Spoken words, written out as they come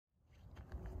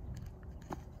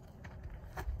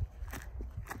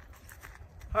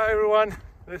Hi everyone,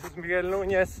 this is Miguel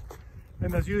Nunez,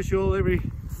 and as usual, every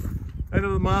end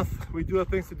of the month we do have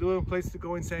things to do and places to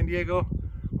go in San Diego,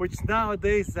 which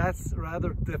nowadays that's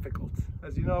rather difficult.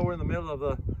 As you know, we're in the middle of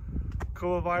the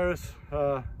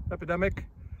coronavirus epidemic,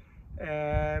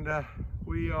 and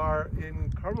we are in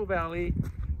Carmel Valley.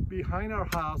 Behind our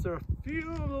house there are a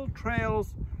few little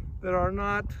trails that are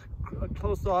not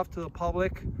closed off to the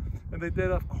public, and they did,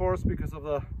 of course, because of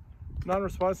the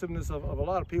non-responsiveness of a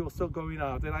lot of people still going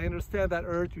out. And I understand that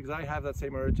urge, because I have that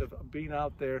same urge of being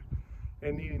out there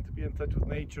and needing to be in touch with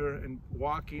nature and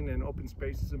walking in open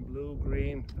spaces and blue,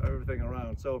 green, everything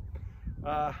around. So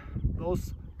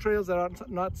those trails that are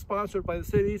not sponsored by the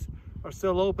cities are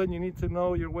still open. You need to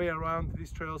know your way around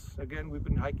these trails. Again, we've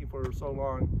been hiking for so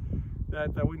long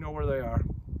that we know where they are.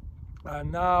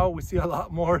 Now we see a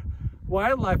lot more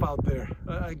wildlife out there.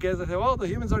 I guess I say, well, the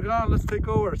humans are gone, let's take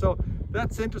over. So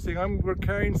that's interesting. We're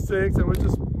carrying sticks and we're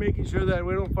just making sure that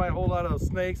we don't find a whole lot of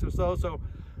snakes or so. So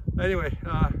anyway,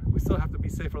 we still have to be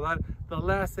safe for that. The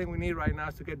last thing we need right now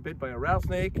is to get bit by a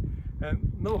rattlesnake,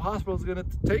 and no hospital is going to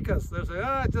take us. They're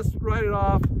saying, just write it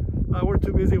off. We're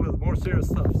too busy with more serious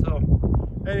stuff. So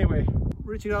anyway,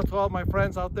 reaching out to all my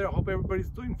friends out there. I hope everybody's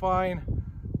doing fine.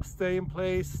 Stay in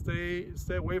place, stay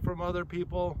away from other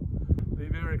people. Be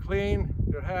very clean,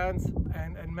 your hands,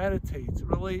 and meditate.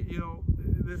 Really, you know,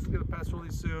 this is going to pass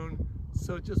really soon.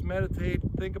 So just meditate,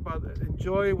 think about it,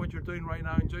 enjoy what you're doing right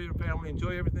now, enjoy your family,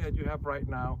 enjoy everything that you have right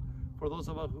now, for those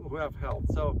of us who have health.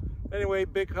 So anyway,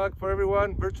 big hug for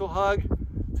everyone, virtual hug.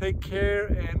 Take care,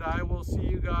 and I will see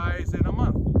you guys in a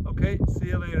month. Okay, see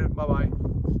you later.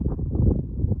 Bye-bye.